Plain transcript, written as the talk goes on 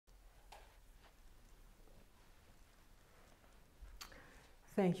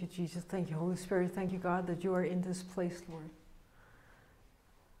Thank you, Jesus. Thank you, Holy Spirit. Thank you, God, that you are in this place, Lord.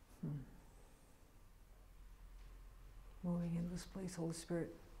 Moving in this place, Holy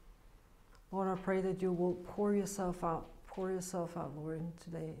Spirit. Lord, I pray that you will pour yourself out, Lord,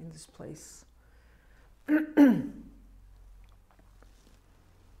 today in this place.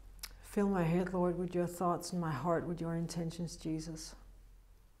 Fill my head, Lord, with your thoughts and my heart with your intentions, Jesus.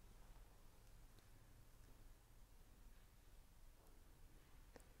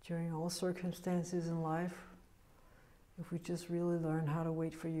 During all circumstances in life, if we just really learn how to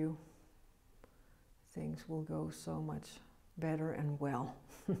wait for you, things will go so much better and well.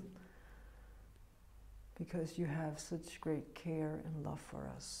 Because you have such great care and love for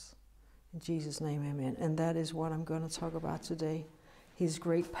us. In Jesus' name, amen. And that is what I'm going to talk about today. His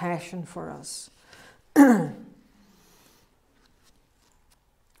great passion for us.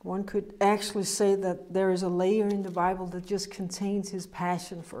 One could actually say that there is a layer in the Bible that just contains his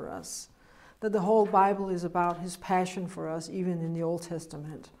passion for us. That the whole Bible is about his passion for us, even in the Old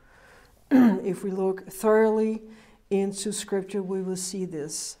Testament. If we look thoroughly into Scripture, we will see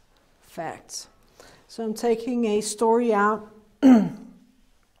this fact. So I'm taking a story out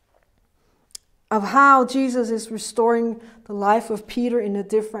of how Jesus is restoring the life of Peter in a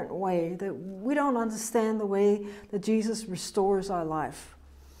different way. That we don't understand the way that Jesus restores our life.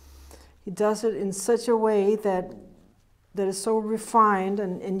 He does it in such a way that is so refined,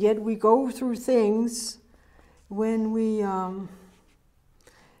 and yet we go through things when we don't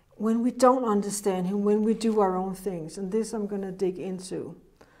understand him, when we do our own things. And this I'm going to dig into.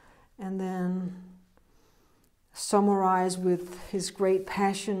 And then summarize with his great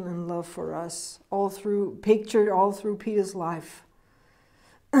passion and love for us, pictured all through Peter's life.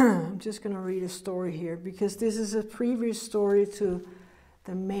 I'm just going to read a story here, because this is a previous story to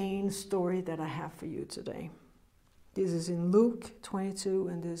the main story that I have for you today. This is in Luke 22,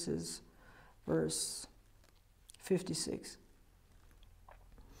 and this is verse 56.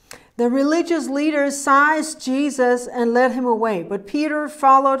 The religious leaders seized Jesus and led him away, but Peter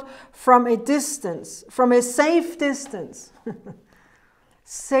followed from a safe distance.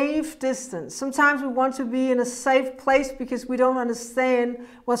 Safe distance. Sometimes we want to be in a safe place because we don't understand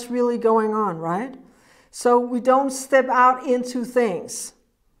what's really going on, right? So we don't step out into things.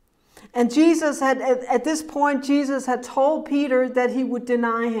 And at this point, Jesus had told Peter that he would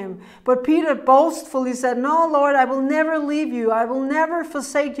deny him. But Peter boastfully said, "No, Lord, I will never leave you. I will never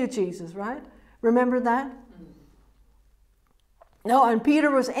forsake you, Jesus," right? Remember that? No, and Peter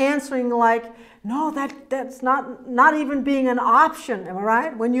was answering like, "No, that's not even being an option," am I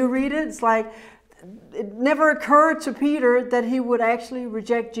right? When you read it, it's like, it never occurred to Peter that he would actually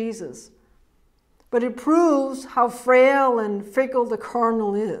reject Jesus. But it proves how frail and fickle the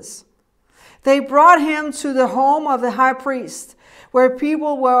carnal is. They brought him to the home of the high priest, where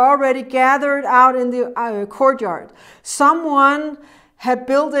people were already gathered out in the courtyard. Someone had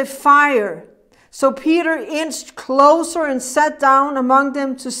built a fire, so Peter inched closer and sat down among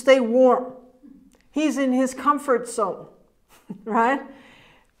them to stay warm. He's in his comfort zone, right?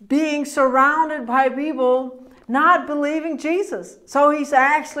 Being surrounded by people not believing Jesus. So he's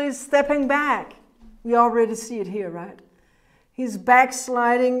actually stepping back. We already see it here, right? He's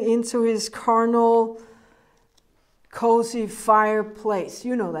backsliding into his carnal, cozy fireplace.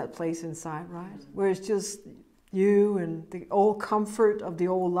 You know that place inside, right? Where it's just you and the old comfort of the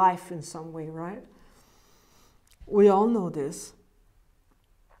old life in some way, right? We all know this.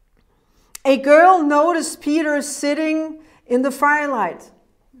 A girl noticed Peter sitting in the firelight.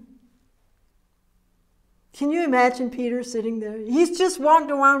 Can you imagine Peter sitting there? He's just walked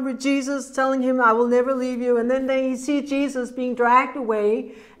around with Jesus telling him, "I will never leave you." And then he sees Jesus being dragged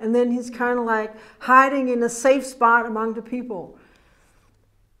away. And then he's kind of like hiding in a safe spot among the people.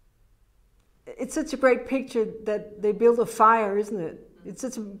 It's such a great picture that they build a fire, isn't it? It's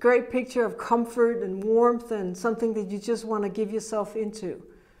such a great picture of comfort and warmth and something that you just want to give yourself into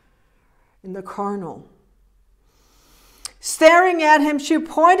in the carnal. Staring at him, she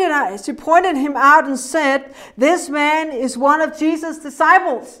pointed him out and said, "This man is one of Jesus'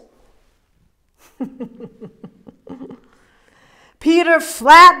 disciples." Peter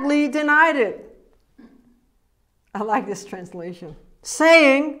flatly denied it. I like this translation.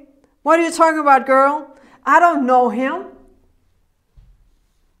 Saying, "What are you talking about, girl? I don't know him."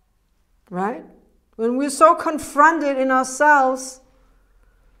 Right? When we're so confronted in ourselves,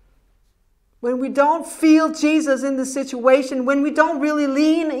 when we don't feel Jesus in the situation, when we don't really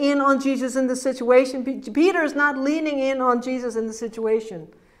lean in on Jesus in the situation, Peter is not leaning in on Jesus in the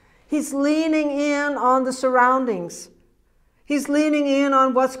situation. He's leaning in on the surroundings. He's leaning in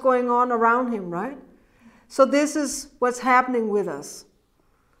on what's going on around him, right? So this is what's happening with us.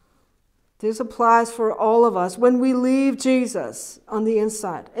 This applies for all of us when we leave Jesus on the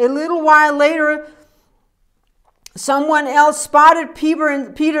inside. A little while later, someone else spotted Peter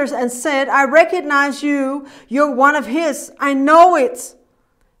and said, I recognize you. You're one of his. I know it.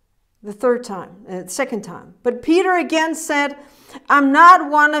 The second time. But Peter again said, I'm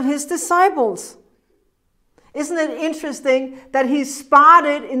not one of his disciples. Isn't it interesting that he's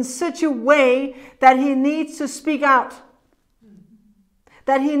spotted in such a way that he needs to speak out?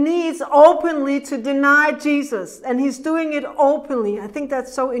 That he needs openly to deny Jesus. And he's doing it openly. I think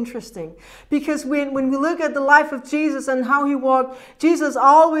that's so interesting. Because when we look at the life of Jesus and how he walked, Jesus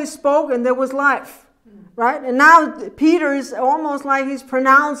always spoke and there was life. Right? And now Peter is almost like he's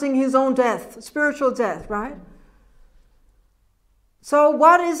pronouncing his own death, spiritual death, right? So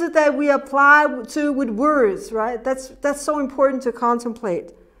what is it that we apply to with words, right? That's so important to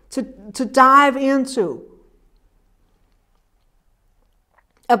contemplate, to dive into.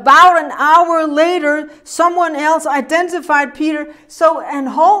 About an hour later, someone else identified Peter. So a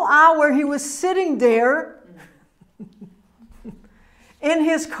whole hour he was sitting there in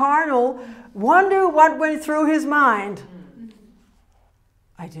his carnal. Wonder what went through his mind.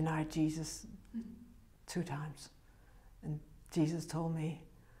 I denied Jesus 2 times. And Jesus told me,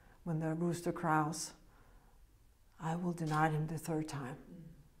 when the rooster crows, I will deny him the 3rd time.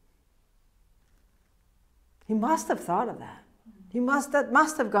 He must have thought of that. That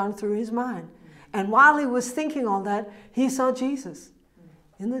must have gone through his mind. And while he was thinking all that, he saw Jesus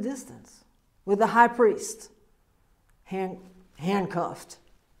in the distance with the high priest, handcuffed,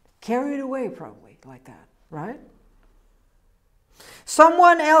 carried away probably like that, right?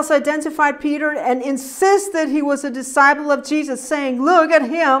 Someone else identified Peter and insisted he was a disciple of Jesus, saying, look at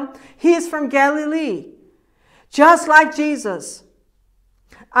him, he's from Galilee, just like Jesus.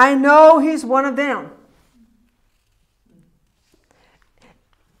 I know he's one of them.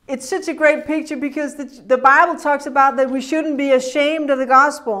 It's such a great picture because the Bible talks about that we shouldn't be ashamed of the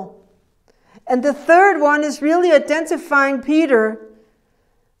gospel. And the third one is really identifying Peter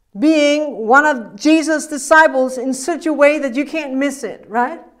being one of Jesus' disciples in such a way that you can't miss it,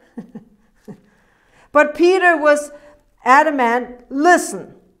 right? But Peter was adamant,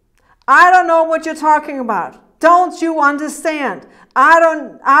 listen, I don't know what you're talking about. Don't you understand? I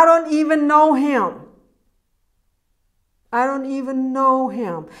don't even know him. I don't even know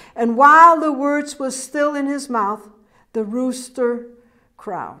him. And while the words were still in his mouth, the rooster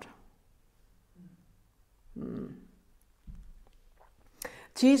crowed.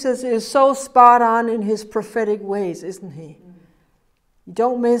 Jesus is so spot on in his prophetic ways, isn't he? You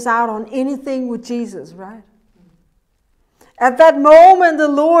don't miss out on anything with Jesus, right? At that moment, the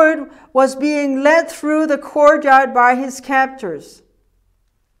Lord was being led through the courtyard by his captors,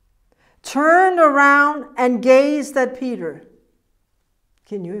 turned around and gazed at Peter.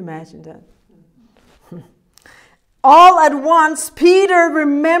 Can you imagine that? All at once, Peter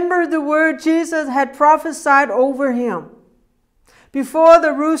remembered the word Jesus had prophesied over him. Before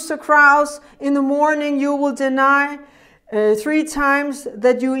the rooster crows in the morning, you will deny 3 times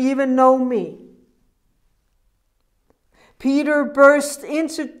that you even know me. Peter burst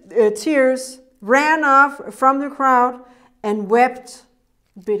into tears, ran off from the crowd, and wept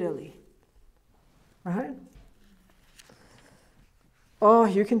bitterly. Right? Oh,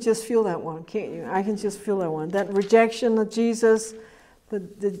 you can just feel that one, can't you? I can just feel that one. That rejection of Jesus,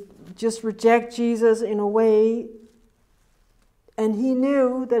 just reject Jesus in a way. And he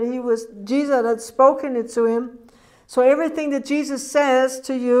knew that Jesus had spoken it to him. So everything that Jesus says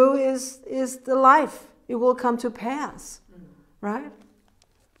to you is the life. It will come to pass. Right?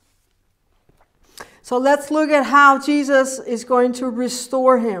 So let's look at how Jesus is going to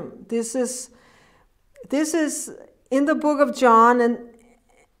restore him. This is in the book of John,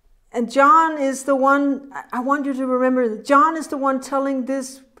 and John is the one, I want you to remember, John is the one telling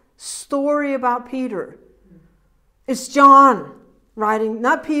this story about Peter. It's John writing,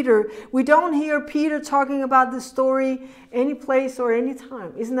 not Peter. We don't hear Peter talking about this story any place or any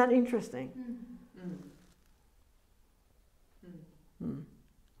time. Isn't that interesting?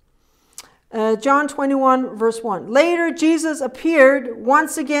 John 21, verse 1. Later, Jesus appeared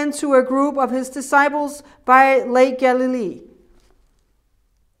once again to a group of his disciples by Lake Galilee.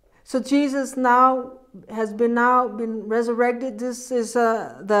 So Jesus has been resurrected. This is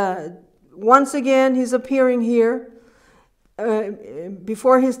once again he's appearing here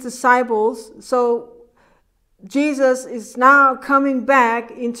before his disciples. So Jesus is now coming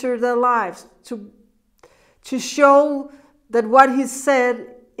back into their lives to show that what he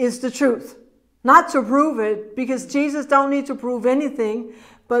said is the truth. Not to prove it, because Jesus don't need to prove anything,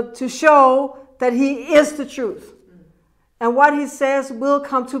 but to show that he is the truth. And what he says will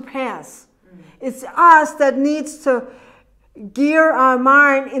come to pass. It's us that needs to gear our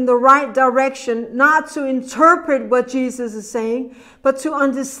mind in the right direction, not to interpret what Jesus is saying, but to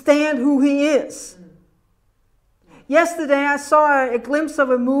understand who he is. Yesterday I saw a glimpse of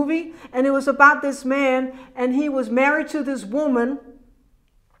a movie, and it was about this man, and he was married to this woman,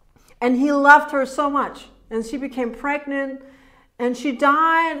 and he loved her so much, and she became pregnant, and she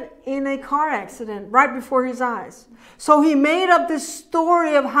died in a car accident right before his eyes. So he made up this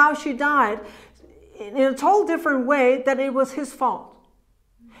story of how she died in a total different way, that it was his fault,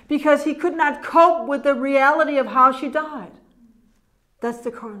 because he could not cope with the reality of how she died. That's the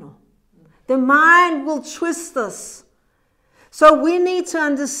carnal. The mind will twist us. So we need to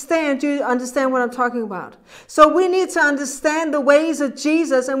understand. Do you understand what I'm talking about? So we need to understand the ways of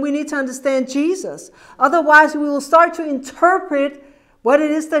Jesus, and we need to understand Jesus. Otherwise, we will start to interpret what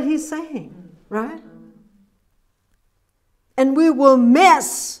it is that he's saying, right? And we will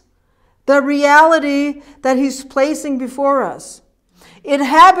miss the reality that he's placing before us. It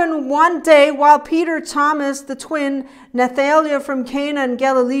happened one day while Peter, Thomas, the twin, Nathanael from Cana in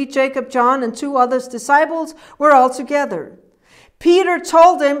Galilee, Jacob, John, and 2 others disciples were all together. Peter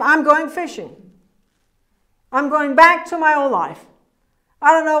told him, I'm going fishing. I'm going back to my old life.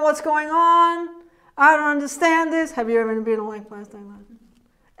 I don't know what's going on. I don't understand this. Have you ever been in a place like that?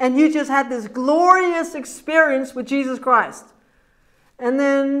 And you just had this glorious experience with Jesus Christ. And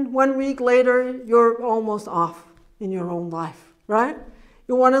then 1 week later, you're almost off in your own life, right?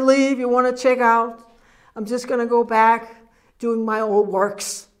 You want to leave, you want to check out. I'm just going to go back doing my old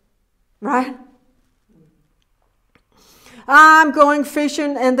works, right? I'm going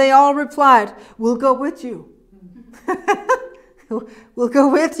fishing, and they all replied, we'll go with you. We'll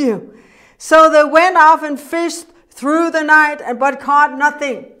go with you. So they went off and fished through the night, but caught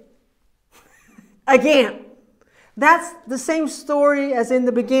nothing. Again. That's the same story as in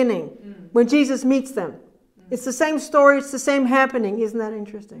the beginning, when Jesus meets them. It's the same story, it's the same happening. Isn't that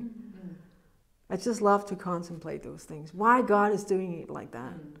interesting? I just love to contemplate those things. Why God is doing it like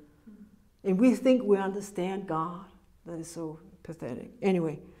that. And we think we understand God. That is so pathetic.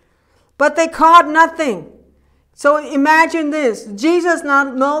 Anyway, but they caught nothing. So imagine this. Jesus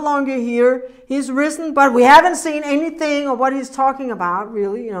no longer here. He's risen, but we haven't seen anything of what he's talking about,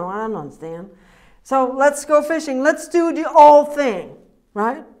 really. I don't understand. So let's go fishing. Let's do the old thing,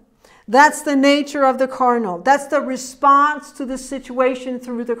 right? That's the nature of the carnal. That's the response to the situation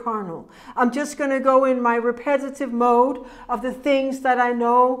through the carnal. I'm just going to go in my repetitive mode of the things that I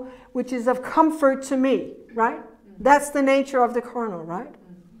know, which is of comfort to me, right? That's the nature of the carnal, right?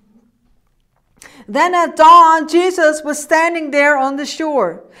 Then at dawn, Jesus was standing there on the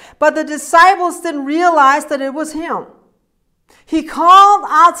shore, but the disciples didn't realize that it was him. He called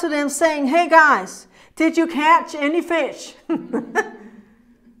out to them saying, hey guys, did you catch any fish?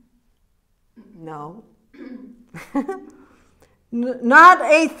 No. Not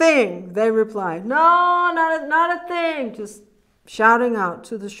a thing, they replied. No, not a thing. Just shouting out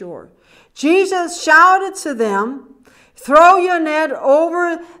to the shore. Jesus shouted to them, throw your net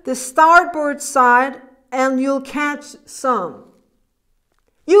over the starboard side and you'll catch some.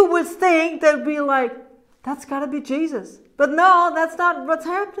 You would think they'd be like, that's got to be Jesus. But no, that's not what's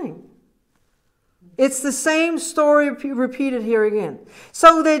happening. It's the same story repeated here again.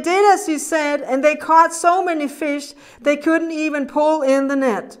 So they did as he said, and they caught so many fish they couldn't even pull in the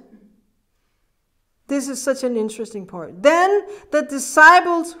net. This is such an interesting part. Then the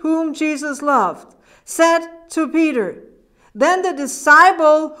disciples whom Jesus loved said to Peter, then the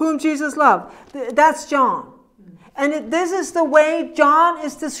disciple whom Jesus loved, that's John. And this is the way John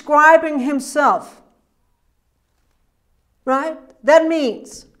is describing himself. Right? That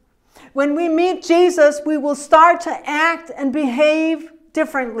means when we meet Jesus, we will start to act and behave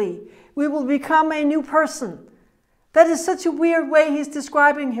differently. We will become a new person. That is such a weird way he's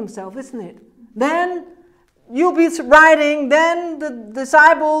describing himself, isn't it? Then you'll be writing, then the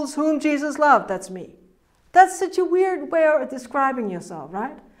disciples whom Jesus loved, that's me. That's such a weird way of describing yourself,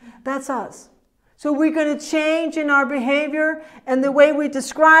 right? That's us. So we're going to change in our behavior and the way we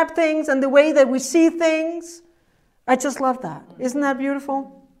describe things and the way that we see things. I just love that. Isn't that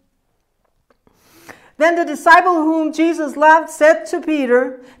beautiful? Then the disciple whom Jesus loved said to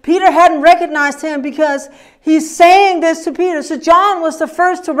Peter, Peter hadn't recognized him because he's saying this to Peter. So John was the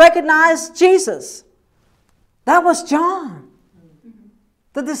first to recognize Jesus. That was John,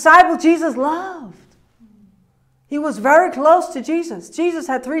 the disciple Jesus loved. He was very close to Jesus. Jesus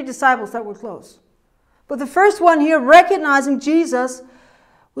had 3 disciples that were close. But the first one here recognizing Jesus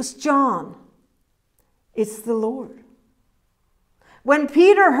was John. It's the Lord. When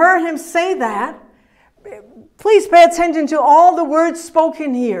Peter heard him say that, please pay attention to all the words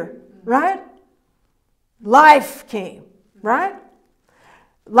spoken here. right? Life came, right?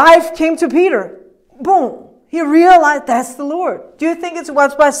 Life came to Peter. Boom. He realized that's the Lord. Do you think it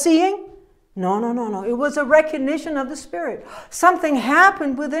was by seeing? No, no, no, no. It was a recognition of the Spirit. Something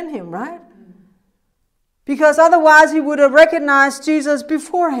happened within him, right? Because otherwise he would have recognized Jesus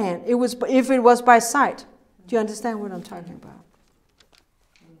beforehand. If it was by sight. Do you understand what I'm talking about?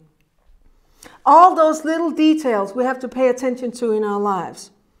 All those little details we have to pay attention to in our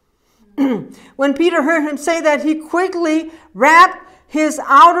lives. When Peter heard him say that, he quickly wrapped his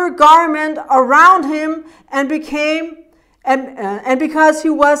outer garment around him and because he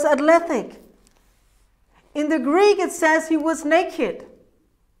was athletic. In the Greek it says he was naked.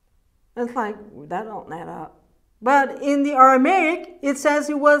 It's like, that don't add up. But in the Aramaic it says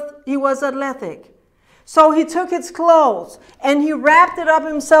he was athletic. So he took his clothes and he wrapped it up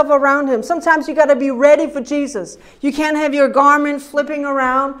himself around him. Sometimes you got to be ready for Jesus. You can't have your garment flipping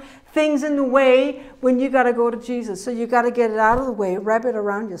around, things in the way when you got to go to Jesus. So you got to get it out of the way, wrap it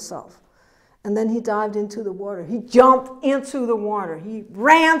around yourself. And then he dived into the water. He jumped into the water. He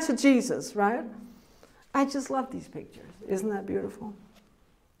ran to Jesus, right? I just love these pictures. Isn't that beautiful?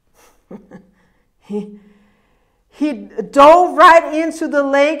 He dove right into the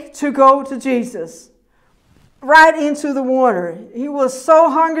lake to go to Jesus. Right into the water. He was so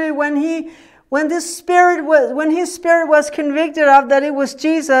hungry when his spirit was convicted of that it was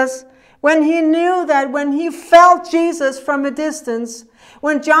Jesus, when he knew that, when he felt Jesus from a distance,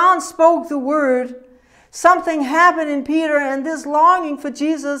 when John spoke the word, something happened in Peter, and this longing for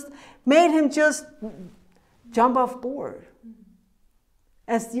Jesus made him just jump off board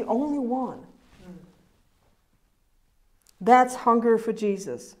as the only one. That's hunger for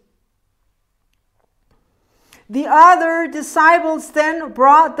Jesus. The other disciples then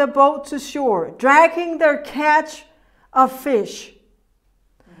brought the boat to shore, dragging their catch of fish.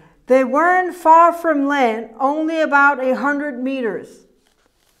 They weren't far from land, only about 100 meters.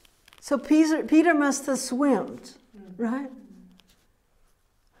 So Peter must have swummed, right?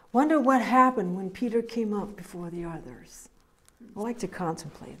 Wonder what happened when Peter came up before the others. I like to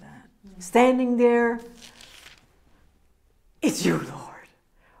contemplate that. Standing there, it's you, Lord.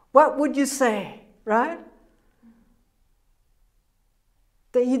 What would you say, right?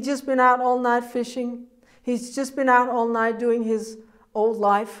 That he'd just been out all night fishing. He's just been out all night doing his old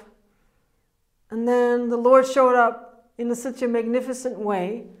life. And then the Lord showed up in such a magnificent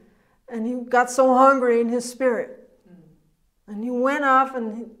way. And he got so hungry in his spirit. And he went off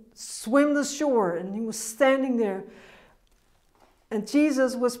and he swam the shore. And he was standing there. And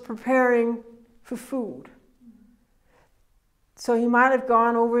Jesus was preparing for food. So he might have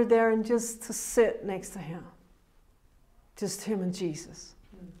gone over there and just to sit next to him. Just him and Jesus.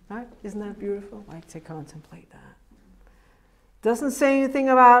 Right? Isn't that beautiful? I like to contemplate that. Doesn't say anything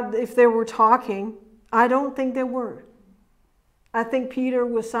about if they were talking. I don't think they were. I think Peter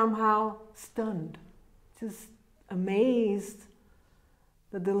was somehow stunned, just amazed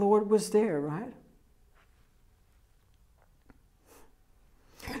that the Lord was there, right?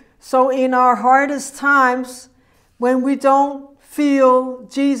 So in our hardest times, when we don't feel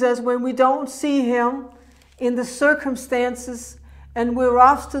Jesus, when we don't see him in the circumstances, and we're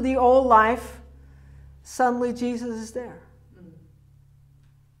off to the old life, suddenly Jesus is there.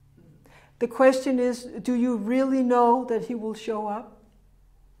 The question is, do you really know that he will show up?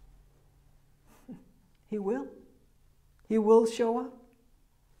 He will. He will show up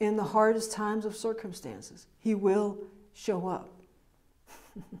in the hardest times of circumstances. He will show up.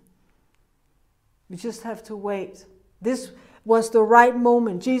 We just have to wait. This was the right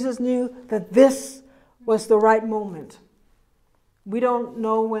moment. Jesus knew that this was the right moment. We don't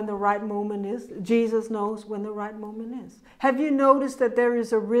know when the right moment is. Jesus knows when the right moment is. Have you noticed that there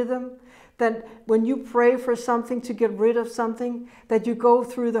is a rhythm? That when you pray for something to get rid of something, that you go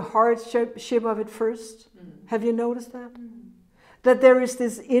through the hardship of it first? Have you noticed that? That there is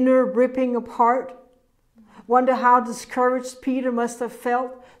this inner ripping apart. Wonder how discouraged Peter must have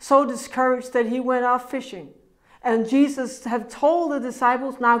felt. So discouraged that he went off fishing. And Jesus had told the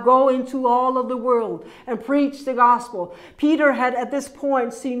disciples, now go into all of the world and preach the gospel. Peter had at this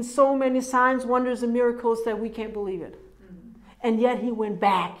point seen so many signs, wonders, and miracles that we can't believe it. And yet he went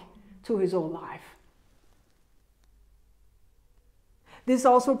back to his old life. This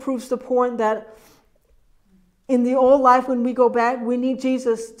also proves the point that in the old life, when we go back, we need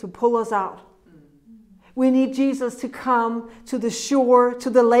Jesus to pull us out. We need Jesus to come to the shore,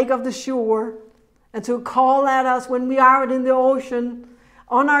 to the lake of the shore, and to call at us when we are out in the ocean,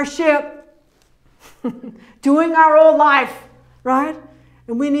 on our ship, doing our old life, right?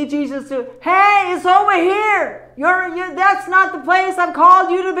 And we need Jesus to, hey, it's over here. That's not the place I've called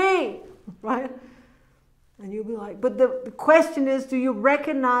you to be. Right? And you'll be like, but the question is, do you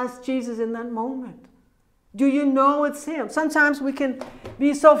recognize Jesus in that moment? Do you know it's him? Sometimes we can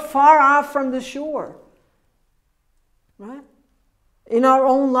be so far off from the shore. Right? In our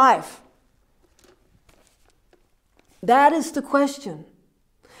own life. That is the question.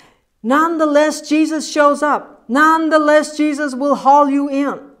 Nonetheless, Jesus shows up. Nonetheless, Jesus will haul you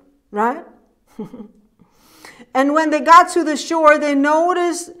in. Right? And when they got to the shore, they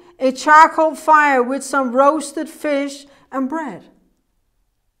noticed a charcoal fire with some roasted fish and bread.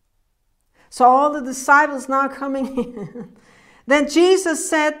 So all the disciples now coming in. Then Jesus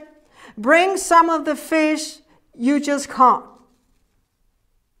said, bring some of the fish you just caught.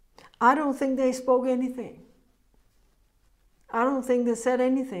 I don't think they spoke anything. I don't think they said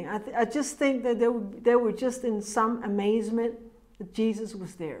anything. I just think that they were just in some amazement that Jesus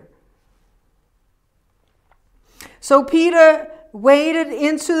was there. So Peter waded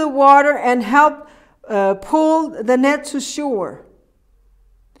into the water and helped pull the net to shore.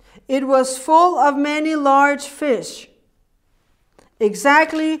 It was full of many large fish,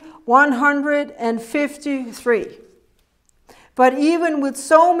 exactly 153. But even with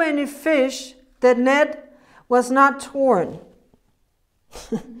so many fish, the net was not torn.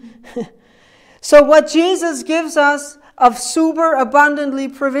 So what Jesus gives us of super abundantly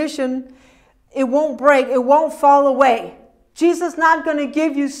provision, it won't break, it won't fall away. Jesus is not going to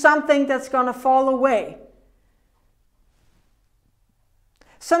give you something that's going to fall away.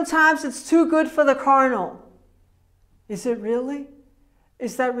 Sometimes it's too good for the carnal. Is it really?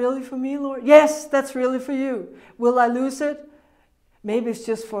 Is that really for me, Lord? Yes, that's really for you. Will I lose it? Maybe it's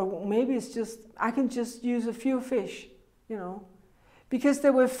just, I can just use a few fish, Because they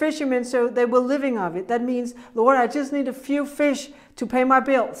were fishermen, so they were living of it. That means, Lord, I just need a few fish to pay my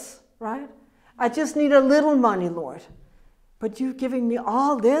bills, right? I just need a little money, Lord. But you're giving me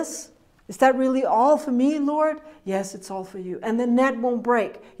all this? Is that really all for me, Lord? Yes, it's all for you. And the net won't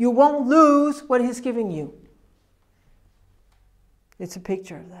break. You won't lose what he's giving you. It's a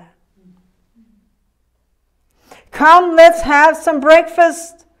picture of that. Come, let's have some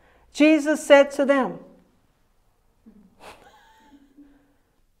breakfast, Jesus said to them.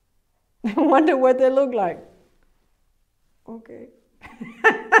 I wonder what they look like. Okay.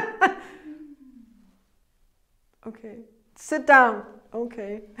 Okay. Sit down.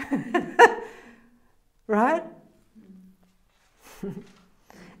 Okay. Right?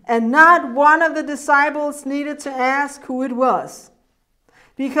 And not one of the disciples needed to ask who it was,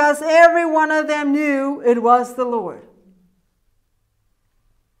 because every one of them knew it was the Lord.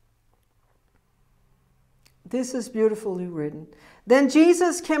 This is beautifully written. Then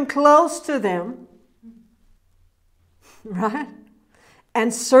Jesus came close to them, right?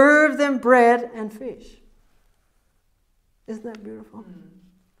 And served them bread and fish. Isn't that beautiful?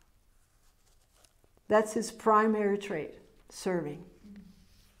 That's his primary trait, serving.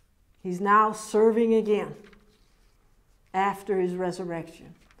 He's now serving again after his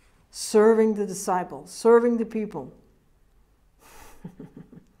resurrection. Serving the disciples, serving the people.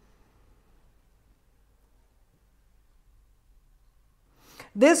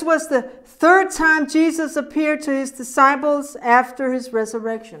 This was the third time Jesus appeared to his disciples after his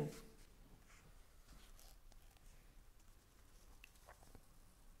resurrection.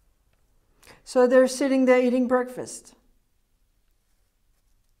 So they're sitting there eating breakfast.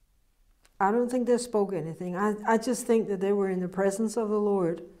 I don't think they spoke anything. I just think that they were in the presence of the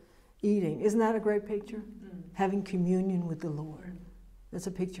Lord eating. Isn't that a great picture? Mm-hmm. Having communion with the Lord. That's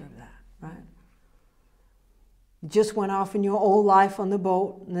a picture of that, right? You just went off in your old life on the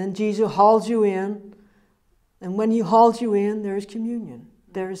boat, and then Jesus hauled you in. And when he hauled you in, there is communion.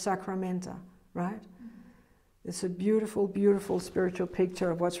 There is sacramenta, right? It's a beautiful, beautiful spiritual picture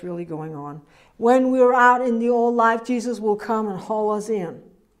of what's really going on. When we're out in the old life, Jesus will come and haul us in.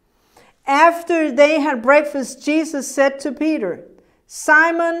 After they had breakfast, Jesus said to Peter,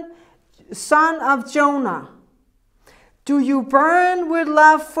 Simon, son of Jonah, do you burn with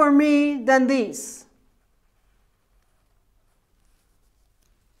love for me than these?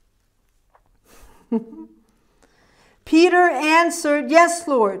 Peter answered, yes,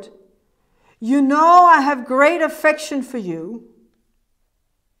 Lord. You know I have great affection for you.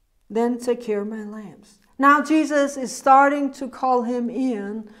 Then take care of my lambs. Now Jesus is starting to call him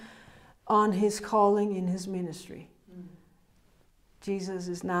in on his calling in his ministry. Jesus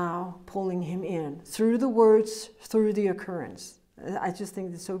is now pulling him in through the words, through the occurrence. I just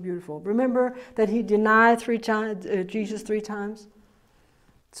think it's so beautiful. Remember that he denied Jesus 3 times?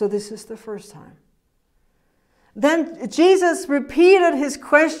 So this is the first time. Then Jesus repeated his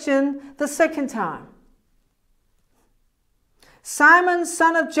question the second time. Simon,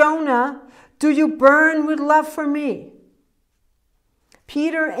 son of Jonah, do you burn with love for me?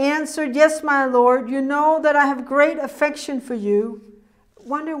 Peter answered, yes, my Lord, you know that I have great affection for you.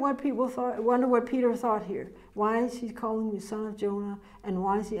 Wonder what Peter thought here. Why is he calling me son of Jonah? And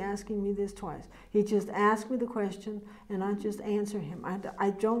why is he asking me this twice? He just asked me the question and I just answer him. I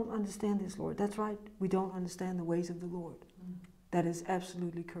don't understand this, Lord. That's right. We don't understand the ways of the Lord. That is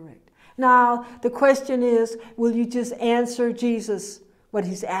absolutely correct. Now, the question is, will you just answer Jesus what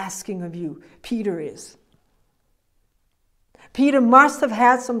he's asking of you? Peter is. Peter must have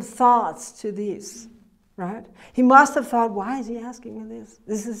had some thoughts to this, right? He must have thought, why is he asking me this?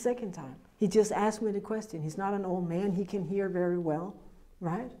 This is the second time. He just asked me the question. He's not an old man. He can hear very well,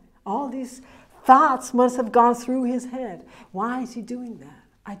 right? All these thoughts must have gone through his head. Why is he doing that?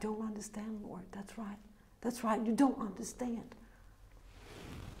 I don't understand, Lord. That's right. That's right. You don't understand.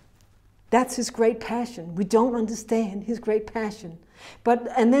 That's his great passion. We don't understand his great passion.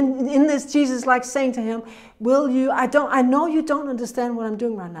 And then in this, Jesus like saying to him, I know you don't understand what I'm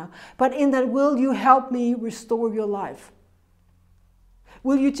doing right now, but in that, will you help me restore your life?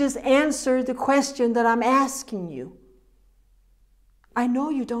 Will you just answer the question that I'm asking you? I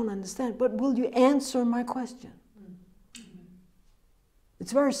know you don't understand, but will you answer my question?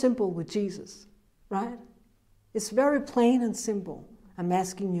 It's very simple with Jesus, right? It's very plain and simple. I'm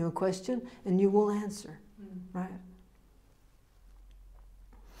asking you a question and you will answer, right?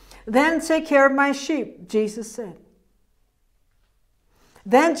 Then take care of my sheep, Jesus said.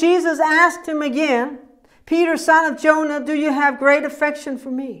 Then Jesus asked him again, Peter, son of Jonah, do you have great affection for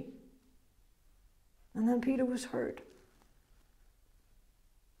me? And then Peter was hurt.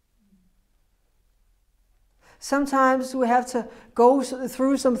 Sometimes we have to go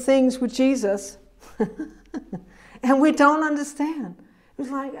through some things with Jesus and we don't understand. It's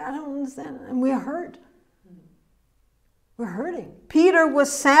like, I don't understand. And we're hurt. We're hurting. Peter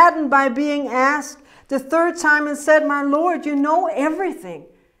was saddened by being asked the third time and said, my Lord, you know everything.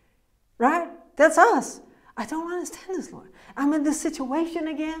 Right? That's us. I don't understand this, Lord. I'm in this situation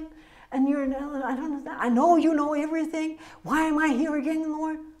again. And I don't understand. I know you know everything. Why am I here again,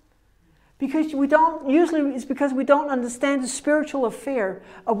 Lord? Because it's because we don't understand the spiritual affair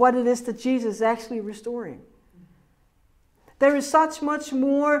of what it is that Jesus is actually restoring. There is such much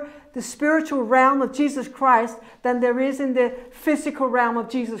more the spiritual realm of Jesus Christ than there is in the physical realm of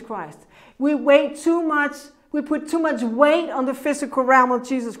Jesus Christ. We put too much weight on the physical realm of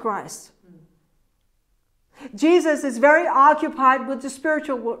Jesus Christ. Jesus is very occupied with the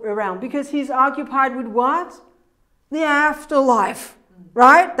spiritual realm because he's occupied with what? The afterlife,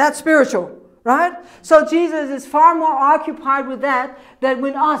 right? That's spiritual, right? So Jesus is far more occupied with that than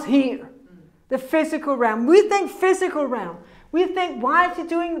with us here, the physical realm. We think physical realm. We think, why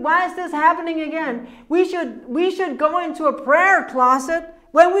is this happening again? We should go into a prayer closet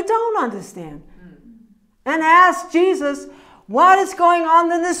when we don't understand and ask Jesus, what is going on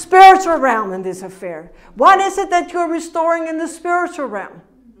in the spiritual realm in this affair? What is it that you're restoring in the spiritual realm?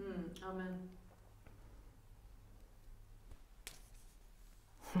 Amen.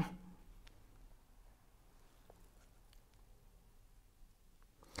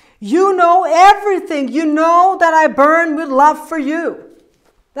 You know everything. You know that I burn with love for you.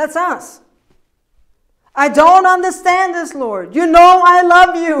 That's us. I don't understand this, Lord. You know I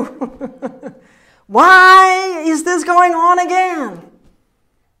love you. Why is this going on again?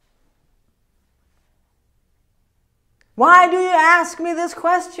 Why do you ask me this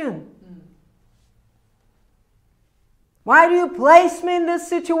question? Why do you place me in this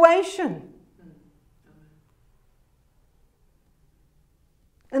situation?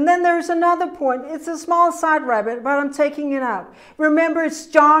 And then there's another point. It's a small side rabbit, but I'm taking it out. Remember, it's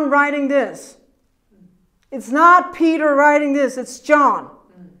John writing this. It's not Peter writing this, it's John.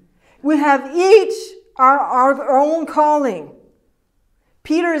 We have each our own calling.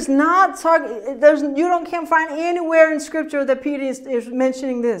 Peter is not talking, can't find anywhere in Scripture that Peter is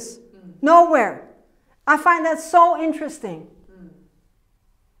mentioning this. Nowhere. I find that so interesting.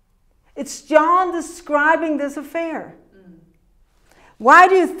 It's John describing this affair. Why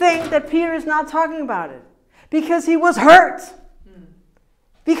do you think that Peter is not talking about it? Because he was hurt.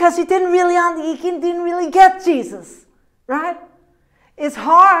 Because he didn't really get Jesus. Right? It's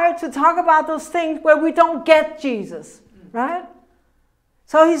hard to talk about those things where we don't get Jesus. Right?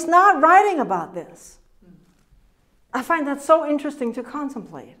 So he's not writing about this. I find that so interesting to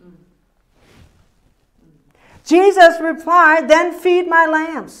contemplate. Jesus replied, then feed my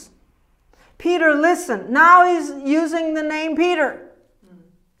lambs. Peter, listen. Now he's using the name Peter.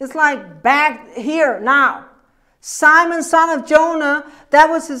 It's like back here now. Simon, son of Jonah, that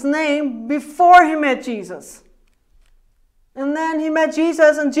was his name before he met Jesus. And then he met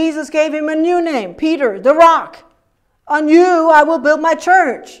Jesus, and Jesus gave him a new name, Peter, the rock. On you I will build my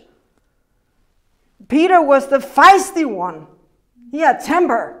church. Peter was the feisty one. He had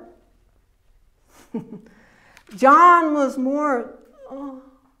temper. John was more, oh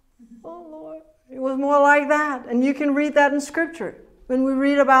Lord, it was more like that. And you can read that in Scripture. When we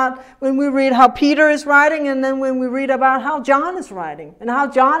read how Peter is writing, and then when we read about how John is writing, and how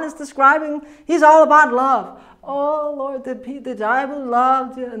John is describing, he's all about love. Oh Lord, the Bible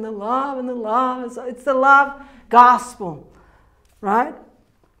loved you, and the love and the love. It's the love gospel, right?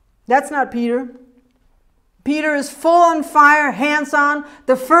 That's not Peter. Peter is full on fire, hands on,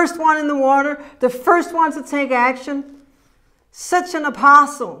 the first one in the water, the first one to take action. Such an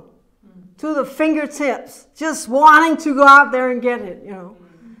apostle. To the fingertips, just wanting to go out there and get it,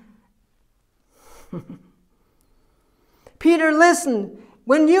 Peter, listen,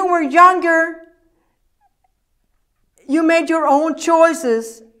 when you were younger, you made your own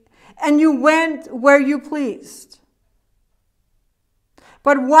choices and you went where you pleased.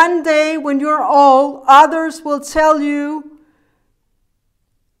 But one day when you're old, others will tie you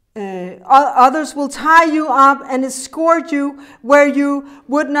up and escort you where you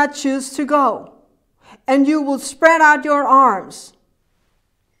would not choose to go. And you will spread out your arms.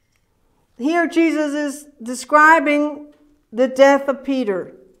 Here Jesus is describing the death of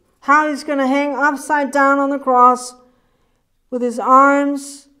Peter. How he's going to hang upside down on the cross with his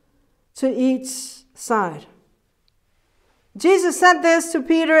arms to each side. Jesus said this to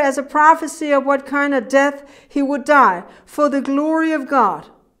Peter as a prophecy of what kind of death he would die. For the glory of God.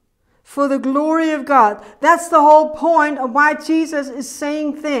 For the glory of God. That's the whole point of why Jesus is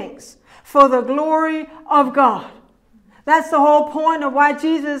saying things. For the glory of God. That's the whole point of why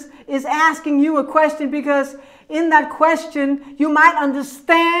Jesus is asking you a question, because in that question you might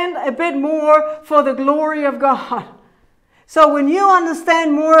understand a bit more for the glory of God. So when you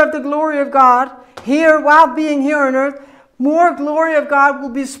understand more of the glory of God here while being here on earth, more glory of God will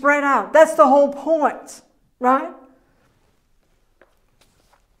be spread out. That's the whole point, right?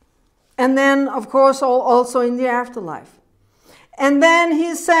 And then, of course, also in the afterlife. And then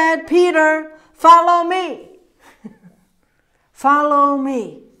he said, Peter, follow me. Follow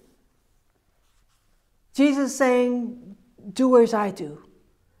me. Jesus saying, do as I do.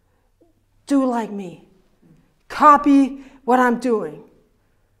 Do like me. Copy what I'm doing.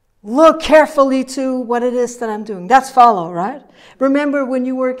 Look carefully to what it is that I'm doing. That's follow, right? Remember when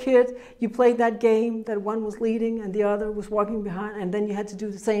you were a kid, you played that game that one was leading and the other was walking behind, and then you had to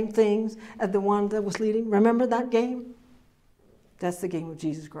do the same things as the one that was leading. Remember that game? That's the game of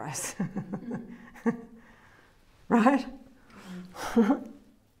Jesus Christ. Right?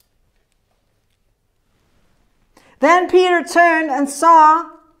 Then Peter turned and saw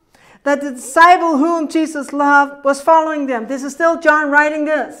that the disciple whom Jesus loved was following them. This is still John writing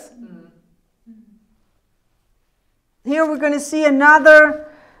this. Here we're going to see another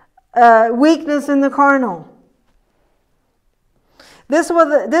weakness in the carnal. This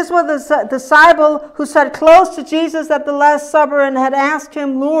was the disciple who sat close to Jesus at the Last Supper and had asked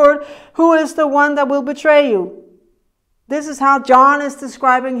him, Lord, who is the one that will betray you? This is how John is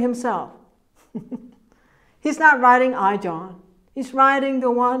describing himself. He's not writing, I, John. He's writing the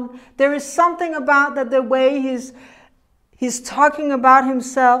one. There is something about that the way he's talking about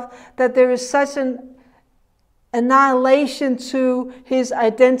himself, that there is such an annihilation to his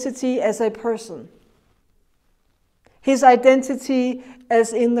identity as a person. His identity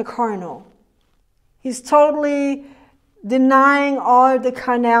as in the carnal. He's totally denying all the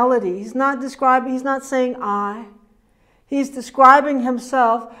carnality. He's not saying I. He's describing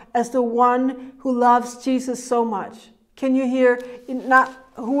himself as the one who loves Jesus so much. Can you hear? Not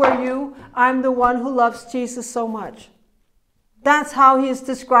who are you? I'm the one who loves Jesus so much. That's how he is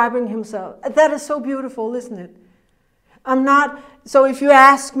describing himself. That is so beautiful, isn't it? So if you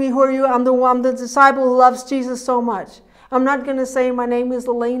ask me who are you, I'm the disciple who loves Jesus so much. I'm not going to say my name is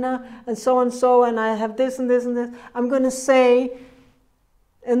Elena and so and I have this and this and this. I'm going to say,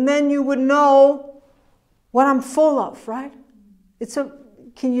 and then you would know what I'm full of, right?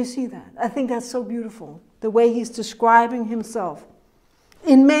 Can you see that? I think that's so beautiful. The way he's describing himself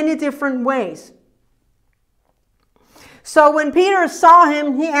in many different ways. So when Peter saw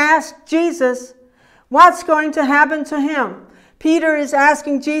him, he asked Jesus, what's going to happen to him? Peter is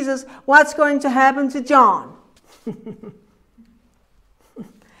asking Jesus, what's going to happen to John?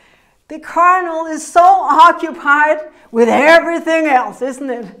 The carnal is so occupied with everything else, isn't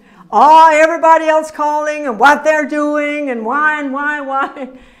it? Oh, everybody else calling and what they're doing and why.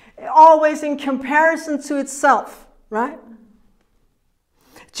 always in comparison to itself, right?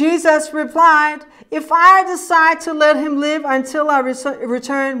 Jesus replied, if I decide to let him live until I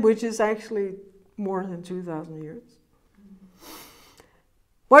return, which is actually more than 2,000 years,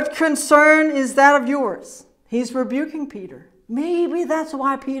 what concern is that of yours? He's rebuking Peter. Maybe that's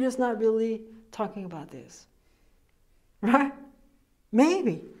why Peter's not really talking about this. Right?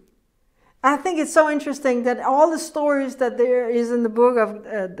 Maybe. I think it's so interesting that all the stories that there is in the book of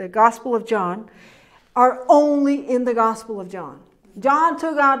the Gospel of John are only in the Gospel of John. John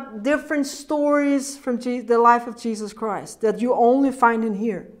took out different stories from the life of Jesus Christ that you only find in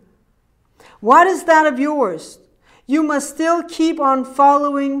here. What is that of yours? You must still keep on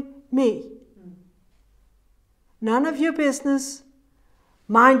following me. None of your business.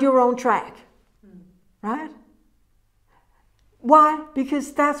 Mind your own track. Right? Why?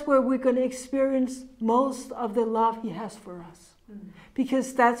 Because that's where we're going to experience most of the love he has for us.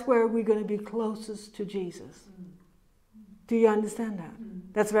 Because that's where we're going to be closest to Jesus. Do you understand that?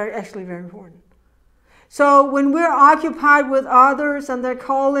 That's actually very important. So when we're occupied with others and their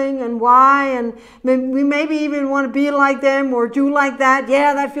calling and why, and we maybe even want to be like them or do like that,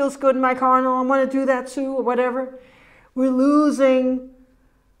 yeah, that feels good in my carnal, I want to do that too, or whatever, we're losing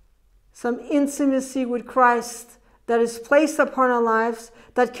some intimacy with Christ that is placed upon our lives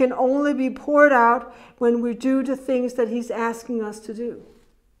that can only be poured out when we do the things that he's asking us to do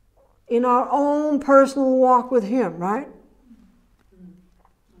in our own personal walk with him, right?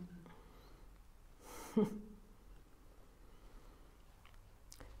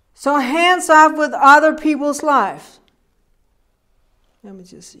 So hands off with other people's lives. Let me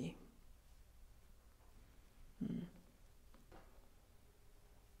just see.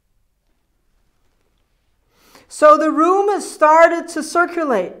 So the rumor started to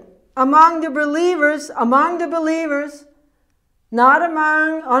circulate among the believers, not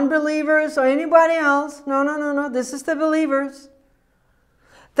among unbelievers or anybody else. No. This is the believers.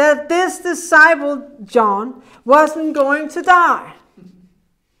 That this disciple, John, wasn't going to die.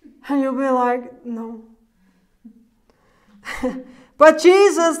 And you'll be like, no. But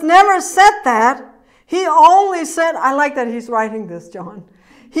Jesus never said that. He only said, I like that he's writing this, John.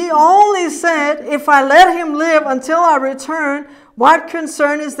 He only said, if I let him live until I return, what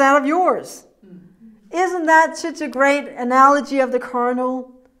concern is that of yours? Isn't that such a great analogy of the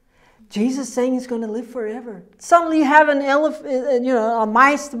carnal? Jesus saying he's going to live forever. Suddenly you have an elephant, a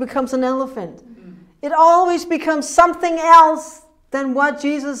mice that becomes an elephant. It always becomes something else than what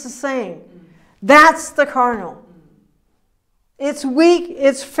Jesus is saying. That's the carnal. It's weak,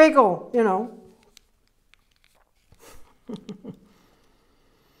 it's fickle,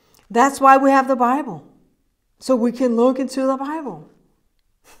 That's why we have the Bible. So we can look into the Bible.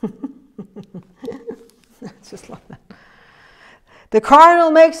 Just like that. The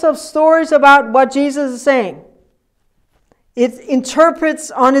carnal makes up stories about what Jesus is saying. It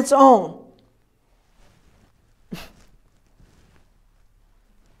interprets on its own.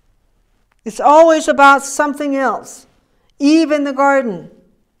 It's always about something else. Even the garden.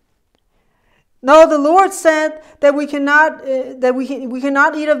 No, the Lord said that we cannot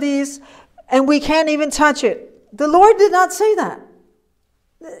eat of these, and we can't even touch it. The Lord did not say that.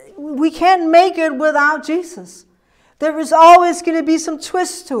 We can't make it without Jesus. There is always going to be some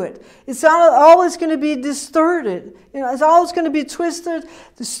twist to it. It's always going to be distorted. It's always going to be twisted,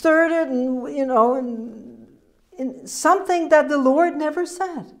 distorted, and something that the Lord never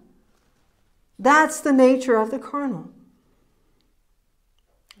said. That's the nature of the carnal.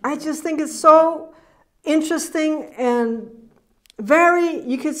 I just think it's so interesting and very,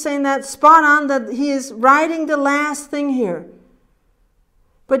 you could say that spot on, that he is writing the last thing here.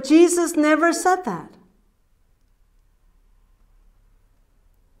 But Jesus never said that.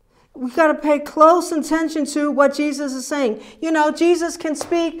 We've got to pay close attention to what Jesus is saying. Jesus can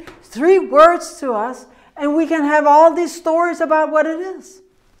speak 3 words to us and we can have all these stories about what it is.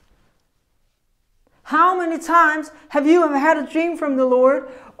 How many times have you ever had a dream from the Lord,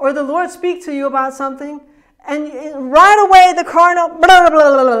 or the Lord speak to you about something, and right away the carnal, blah, blah,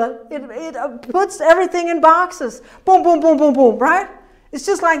 blah, blah, it puts everything in boxes. Boom, boom, boom, boom, boom, right? It's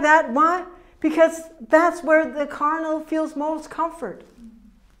just like that. Why? Because that's where the carnal feels most comfort.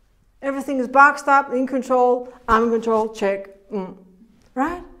 Everything is boxed up, in control, I'm in control, check.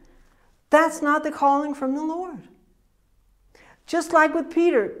 Right? That's not the calling from the Lord. Just like with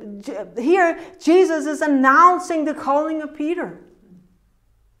Peter. Here, Jesus is announcing the calling of Peter.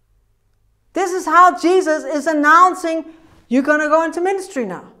 This is how Jesus is announcing, you're going to go into ministry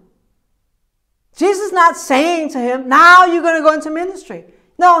now. Jesus is not saying to him, now you're going to go into ministry.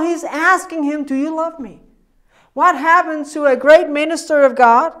 No, he's asking him, do you love me? What happens to a great minister of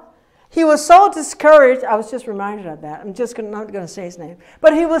God He was so discouraged. I was just reminded of that. I'm just not going to say his name.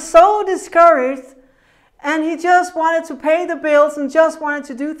 But he was so discouraged, and he just wanted to pay the bills and just wanted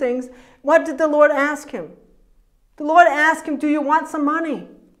to do things. What did the Lord ask him? The Lord asked him, do you want some money?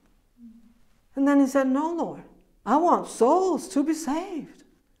 And then he said, no, Lord. I want souls to be saved.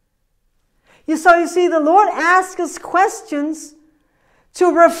 So you see, the Lord asks us questions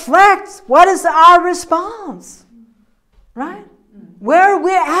to reflect what is our response. Right? Where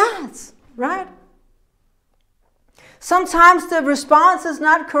we're at, right? Sometimes the response is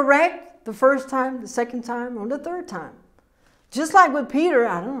not correct the first time, the second time, or the third time. Just like with Peter,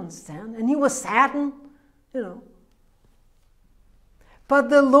 I don't understand. And he was saddened, But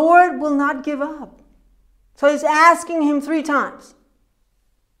the Lord will not give up. So he's asking him 3 times.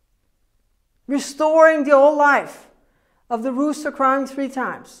 Restoring the old life of the rooster crowing 3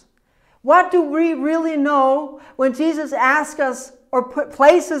 times. What do we really know when Jesus asks us or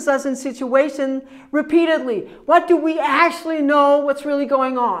places us in situation repeatedly? What do we actually know what's really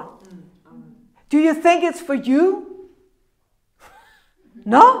going on? Do you think it's for you?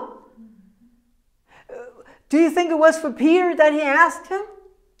 No? Do you think it was for Peter that he asked him?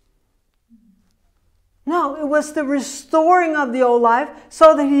 No, it was the restoring of the old life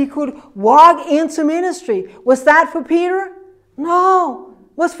so that he could walk into ministry. Was that for Peter? No.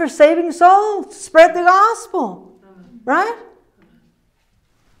 It was for saving souls, to spread the gospel. Right?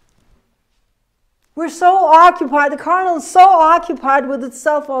 We're so occupied, the carnal is so occupied with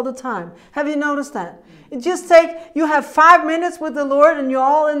itself all the time. Have you noticed that? It just you have 5 minutes with the Lord and you're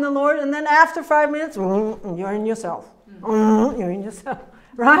all in the Lord, and then after 5 minutes, you're in yourself. You're in yourself.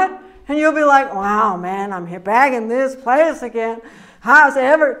 Right? And you'll be like, wow, man, I'm here back in this place again. How's it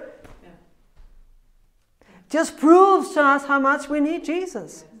ever? Just proves to us how much we need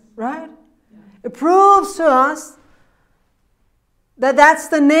Jesus. Right? It proves to us that that's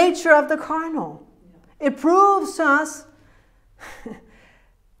the nature of the carnal. It proves to us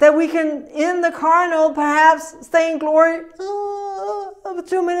that we can, in the carnal, perhaps stay in glory for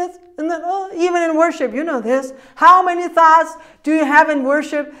 2 minutes, and then even in worship, you know this. How many thoughts do you have in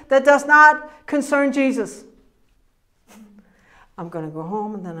worship that does not concern Jesus? I'm going to go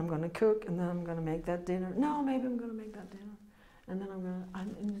home, and then I'm going to cook, and then I'm going to make that dinner. No, maybe I'm going to make that dinner. And then I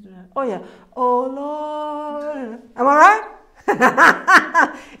need to do that. Oh, yeah. Oh, Lord. Am I right?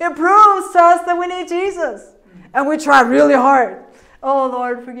 It proves to us that we need Jesus. And we try really hard. Oh,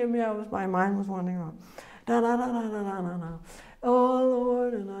 Lord, forgive me. My mind was wandering on. Oh,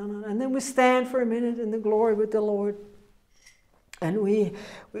 Lord. And then we stand for a minute in the glory with the Lord. And we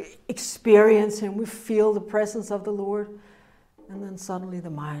experience Him. We feel the presence of the Lord. And then suddenly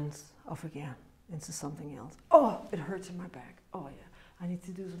the mind's off again into something else. Oh, it hurts in my back. Oh, yeah. I need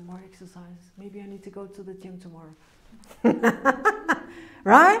to do some more exercise. Maybe I need to go to the gym tomorrow.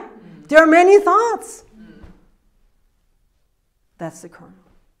 Right? There are many thoughts. That's the carnal.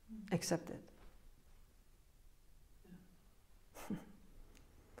 Accept it.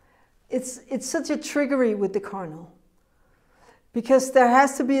 It's such a trickery with the carnal. Because there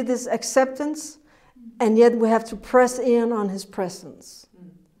has to be this acceptance, and yet we have to press in on His presence.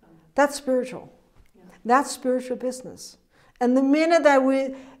 That's spiritual. That's spiritual business. And the minute that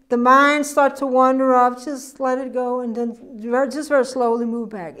the mind starts to wander off, just let it go, and then just very slowly move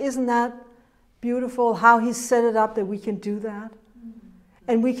back. Isn't that beautiful how He set it up that we can do that?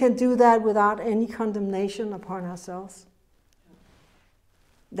 And we can do that without any condemnation upon ourselves.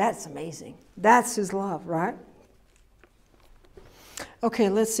 That's amazing. That's His love, right? Okay,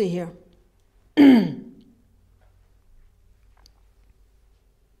 let's see here.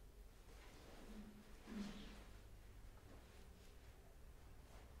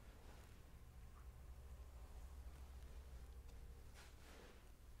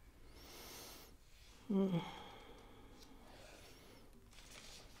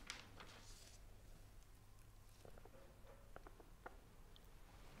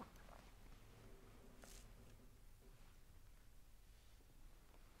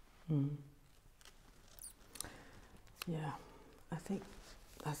 Yeah, I think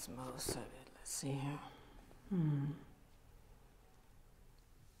that's most of it. Let's see here.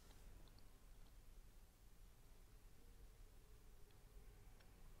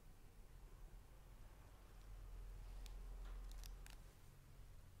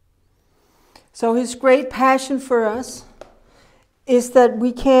 So His great passion for us is that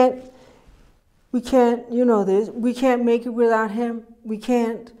we can't, you know this, we can't make it without Him. We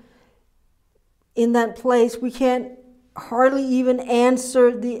can't, in that place, we can hardly even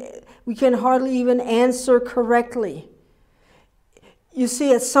answer correctly. You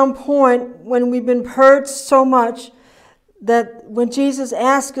see, at some point, when we've been purged so much, that when Jesus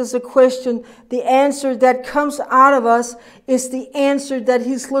asks us a question, the answer that comes out of us is the answer that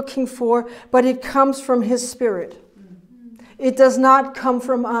he's looking for, but it comes from his Spirit. It does not come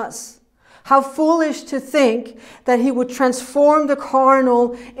from us. How foolish to think that he would transform the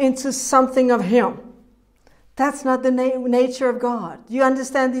carnal into something of him. That's not the nature of God. Do you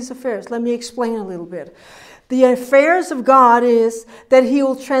understand these affairs? Let me explain a little bit. The affairs of God is that he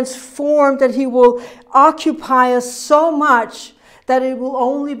will transform, that he will occupy us so much that it will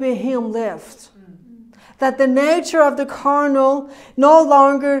only be him left. That the nature of the carnal no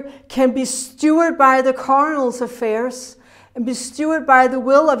longer can be stewarded by the carnal's affairs and be stewarded by the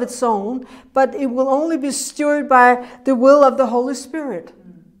will of its own, but it will only be stewarded by the will of the Holy Spirit.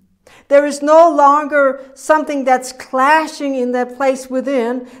 There is no longer something that's clashing in that place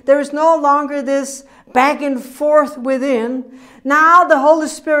within. There is no longer this back and forth within. Now the Holy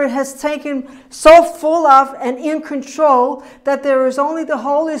Spirit has taken so full of and in control that there is only the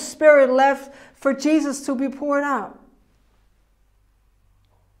Holy Spirit left for Jesus to be poured out.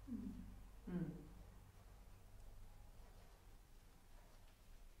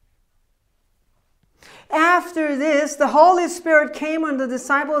 After this, the Holy Spirit came on the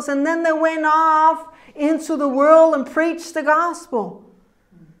disciples, and then they went off into the world and preached the gospel.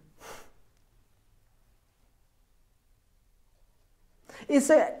 It's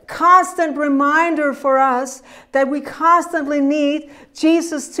a constant reminder for us that we constantly need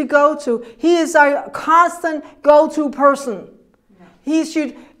Jesus to go to. He is our constant go-to person. Yeah. He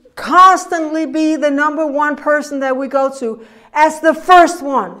should constantly be the number one person that we go to as the first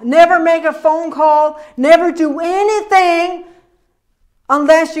one. Never make a phone call, never do anything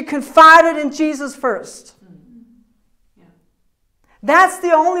unless you confide it in Jesus first. Yeah. That's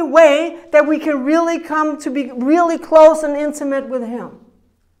the only way that we can really come to be really close and intimate with him.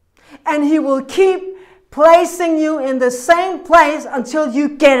 And he will keep placing you in the same place until you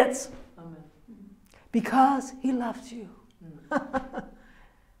get it. Amen. Because he loves you.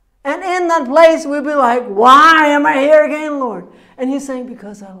 And in that place we'll be like, why am I here again, Lord? And he's saying,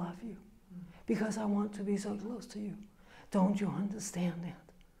 because I love you. Because I want to be so close to you. Don't you understand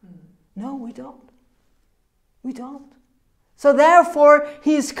that? No, we don't. We don't. So therefore,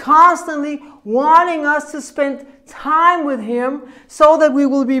 he's constantly wanting us to spend time with him so that we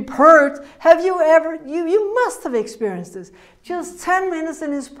will be purged. Have you ever, you must have experienced this. Just 10 minutes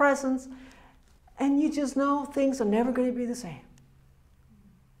in his presence and you just know things are never going to be the same.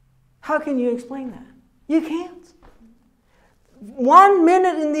 How can you explain that? You can't. 1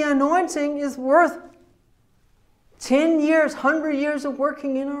 minute in the anointing is worth 10 years, 100 years of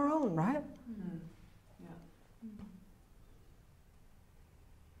working in our own, right?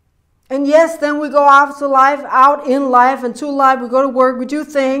 And yes, then we go off to life, out in life, and to life. We go to work, we do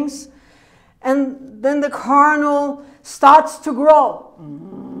things. And then the carnal starts to grow.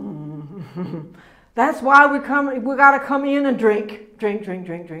 That's why we got to come in and drink.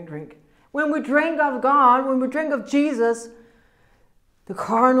 Drink. When we drink of God, when we drink of Jesus, the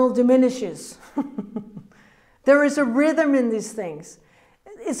carnal diminishes. There is a rhythm in these things.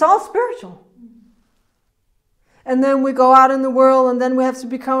 It's all spiritual. And then we go out in the world, and then we have to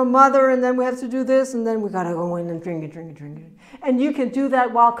become a mother, and then we have to do this, and then we got to go in and drink it. And you can do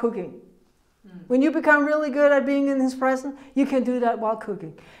that while cooking. When you become really good at being in his presence, you can do that while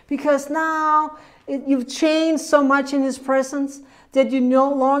cooking. Because now you've changed so much in his presence that you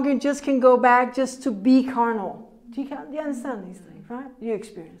no longer just can go back just to be carnal. Do you understand these things, right? You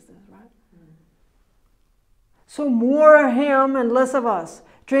experience this, right? So more of him and less of us.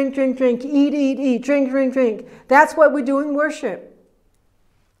 Drink, eat, drink. That's what we do in worship.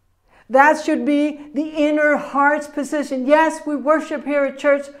 That should be the inner heart's position. Yes, we worship here at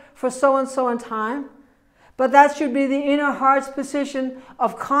church for so and so in time, but that should be the inner heart's position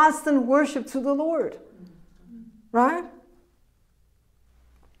of constant worship to the Lord. Right?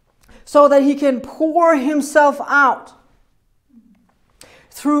 So that he can pour himself out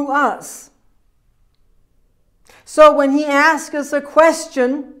through us. So when he asks us a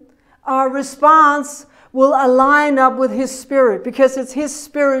question, our response will align up with his Spirit, because it's his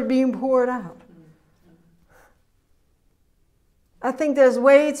Spirit being poured out. I think there's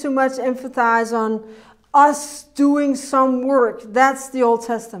way too much emphasis on us doing some work. That's the Old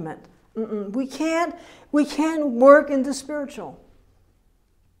Testament. We can't work in the spiritual.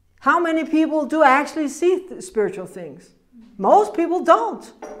 How many people do actually see spiritual things? Most people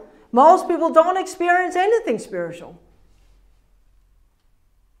don't. Most people don't experience anything spiritual.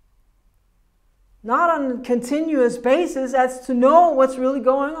 Not on a continuous basis as to know what's really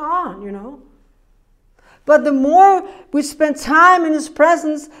going on, you know. But the more we spend time in His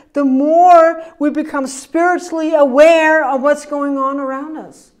presence, the more we become spiritually aware of what's going on around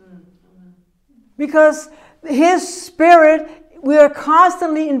us. Because His Spirit, we are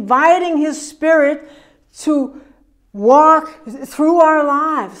constantly inviting His Spirit to walk through our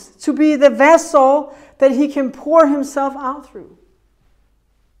lives, to be the vessel that He can pour Himself out through.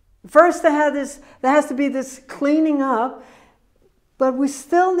 First, there has to be this cleaning up, but we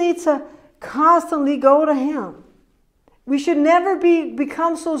still need to constantly go to Him. We should never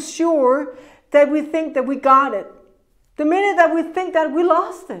become so sure that we think that we got it. The minute that we think that, we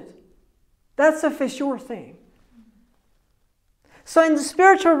lost it. That's a for sure thing. So in the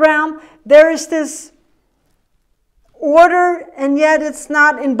spiritual realm, there is this order, and yet it's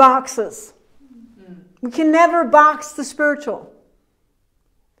not in boxes. We can never box the spiritual.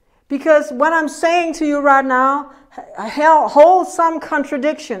 Because what I'm saying to you right now holds some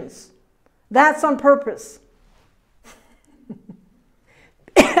contradictions. That's on purpose.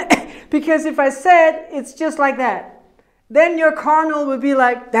 Because if I said it's just like that, then your carnal would be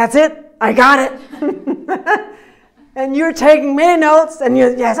like, that's it, I got it. And you're taking many notes, and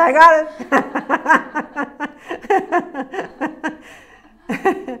you're, yes, I got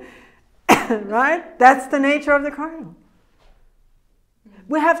it. Right? That's the nature of the carnal.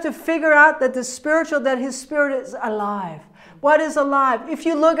 We have to figure out that the spiritual, that His Spirit is alive. What is alive? If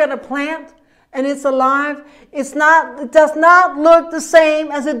you look at a plant and it's alive, it does not look the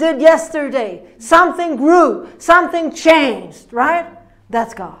same as it did yesterday. Something grew, something changed, right?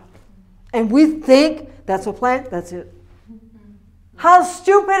 That's God. And we think that's a plant, that's it. How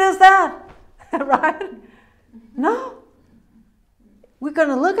stupid is that? Right? No. We're going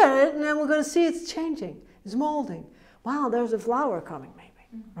to look at it and then we're going to see it's changing. It's molding. Wow, there's a flower coming maybe.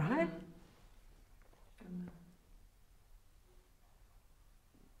 Right?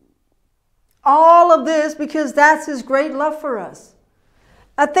 All of this because that's His great love for us.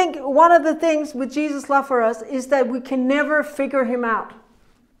 I think one of the things with Jesus' love for us is that we can never figure Him out.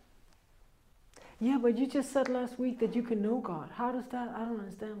 Yeah, but you just said last week that you can know God. How does that? I don't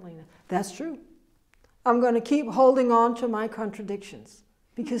understand, Lena. That's true. I'm going to keep holding on to my contradictions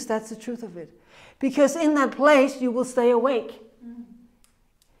because that's the truth of it. Because in that place, you will stay awake.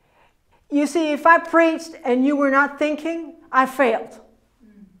 You see, if I preached and you were not thinking, I failed.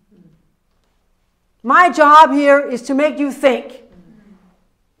 My job here is to make you think.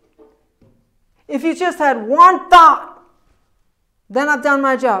 If you just had one thought, then I've done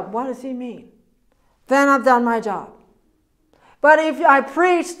my job. What does he mean? Then I've done my job. But if I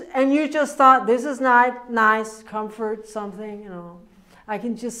preached and you just thought, this is nice, comfort, something, I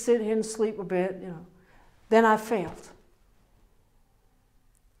can just sit here and sleep a bit, then I failed.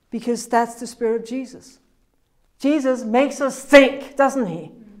 Because that's the Spirit of Jesus. Jesus makes us think, doesn't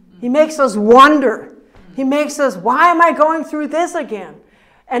He? He makes us wonder. He makes us, why am I going through this again?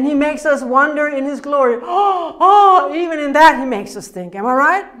 And He makes us wonder in His glory. Oh, even in that He makes us think. Am I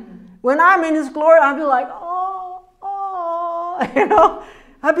right? When I'm in His glory, I'll be like,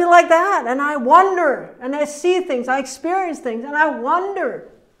 I'd be like that, and I wonder, and I see things, I experience things, and I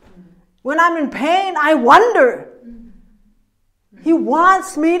wonder. When I'm in pain, I wonder. He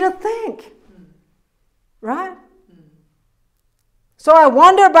wants me to think, right? So I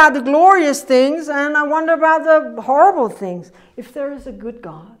wonder about the glorious things, and I wonder about the horrible things. If there is a good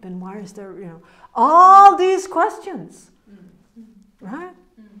God, then why is there, all these questions, right?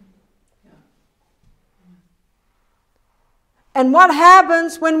 And what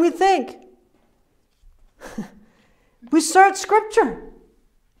happens when we think? We search Scripture.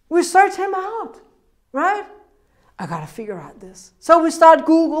 We search Him out, right? I got to figure out this. So we start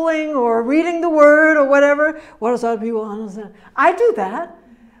Googling or reading the Word or whatever. What does other people understand? I do that.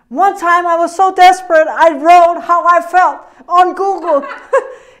 One time I was so desperate, I wrote how I felt on Google.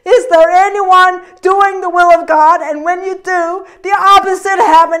 Is there anyone doing the will of God? And when you do, the opposite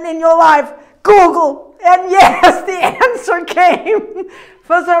happened in your life. Google. And yes, the answer came.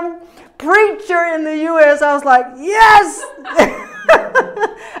 For some preacher in the U.S., I was like, yes!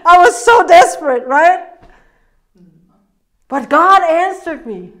 I was so desperate, right? But God answered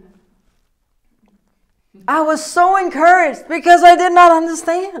me. I was so encouraged because I did not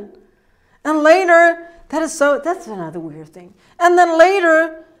understand. And later, that's another weird thing. And then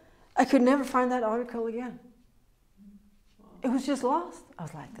later, I could never find that article again. It was just lost. I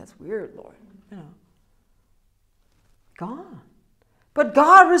was like, that's weird, Lord. Gone. But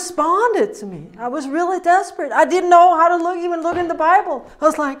God responded to me. I was really desperate. I didn't know how to even look in the Bible. I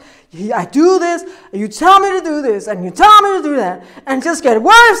was like, I do this, and you tell me to do this, and you tell me to do that, and just get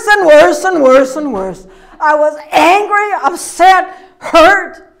worse and worse and worse and worse. I was angry, upset,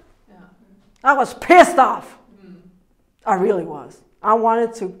 hurt. I I was pissed off. I really was. I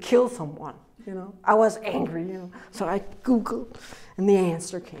wanted to kill someone, you know. I was angry, you know. So I Googled, and the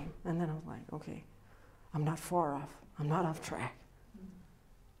answer came. And then I was like, okay, I'm not far off. I'm not off track.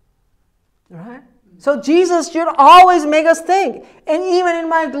 Right? So Jesus should always make us think. And even in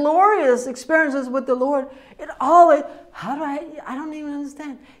my glorious experiences with the Lord, it always, I don't even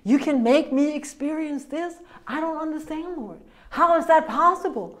understand. You can make me experience this? I don't understand, Lord. How is that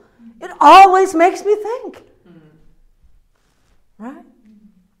possible? It always makes me think. Right?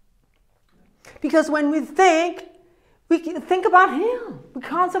 Because when we think about Him. We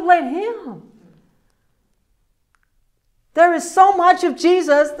contemplate Him. There is so much of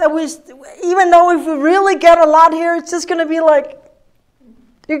Jesus that even though if we really get a lot here, it's just going to be like,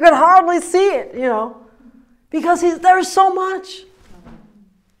 you could hardly see it, you know. Because there is so much.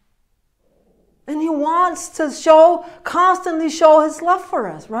 And He wants to constantly show His love for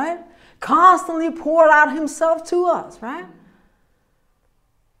us, right? Constantly pour out Himself to us, right?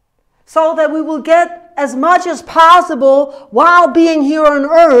 So that we will get as much as possible while being here on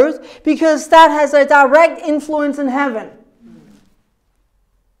earth, because that has a direct influence in heaven.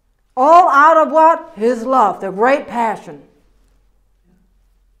 All out of what? His love, the great passion.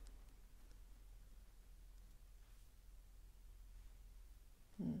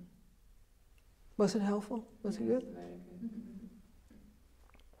 Was it helpful? Was it good?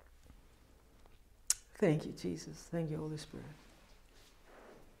 Thank you, Jesus. Thank you, Holy Spirit.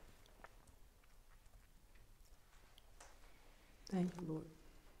 Thank you, Lord.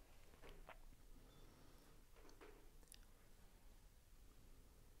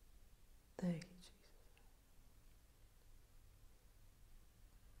 Thank you, Jesus.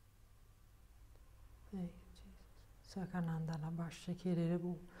 Thank you,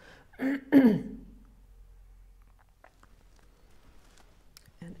 Jesus.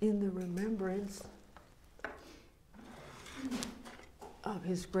 And in the remembrance of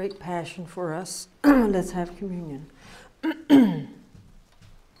His great passion for us, let's have communion.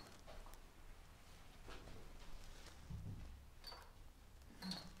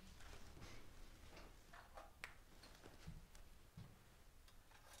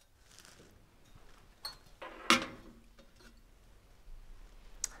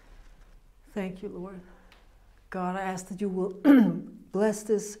 Thank you, Lord. God, I ask that you will bless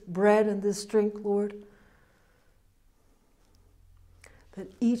this bread and this drink, Lord,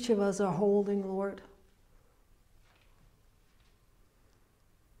 that each of us are holding, Lord.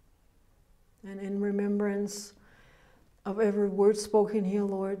 And in remembrance of every word spoken here,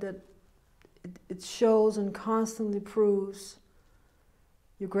 Lord, that it shows and constantly proves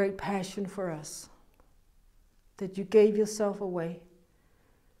your great passion for us, that you gave yourself away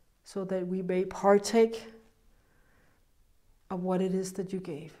so that we may partake of what it is that you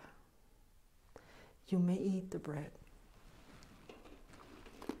gave. You may eat the bread.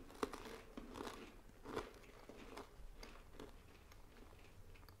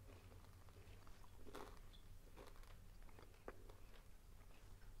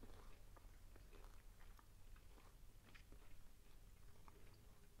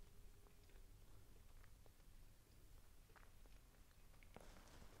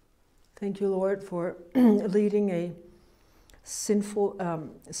 Thank you, Lord, for leading a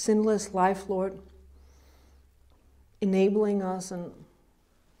sinless life, Lord, enabling us and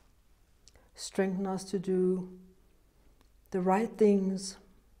strengthening us to do the right things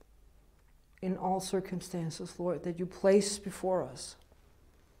in all circumstances, Lord, that you place before us.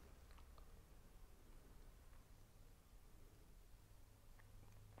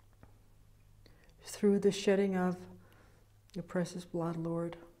 Through the shedding of your precious blood,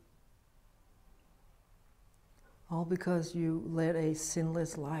 Lord. All because you led a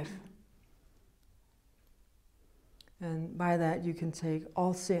sinless life. And by that you can take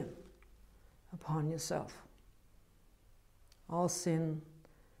all sin upon yourself. All sin,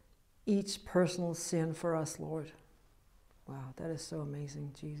 each personal sin for us, Lord. Wow, that is so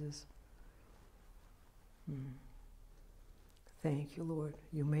amazing, Jesus. Thank you, Lord.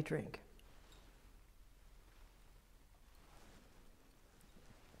 You may drink.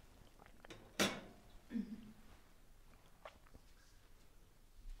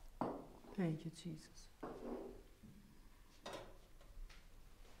 Thank you, Jesus.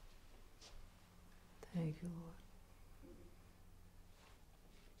 Thank you, Lord.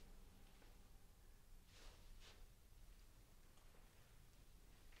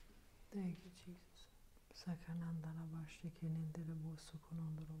 Thank you, Jesus.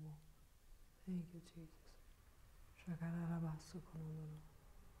 Thank you, Jesus.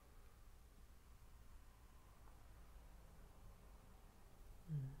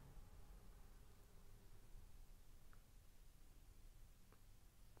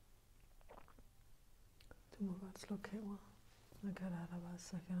 Tumavats Lokewa. Nagarabas,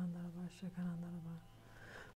 Sakarandarabas, Shakarandarabas.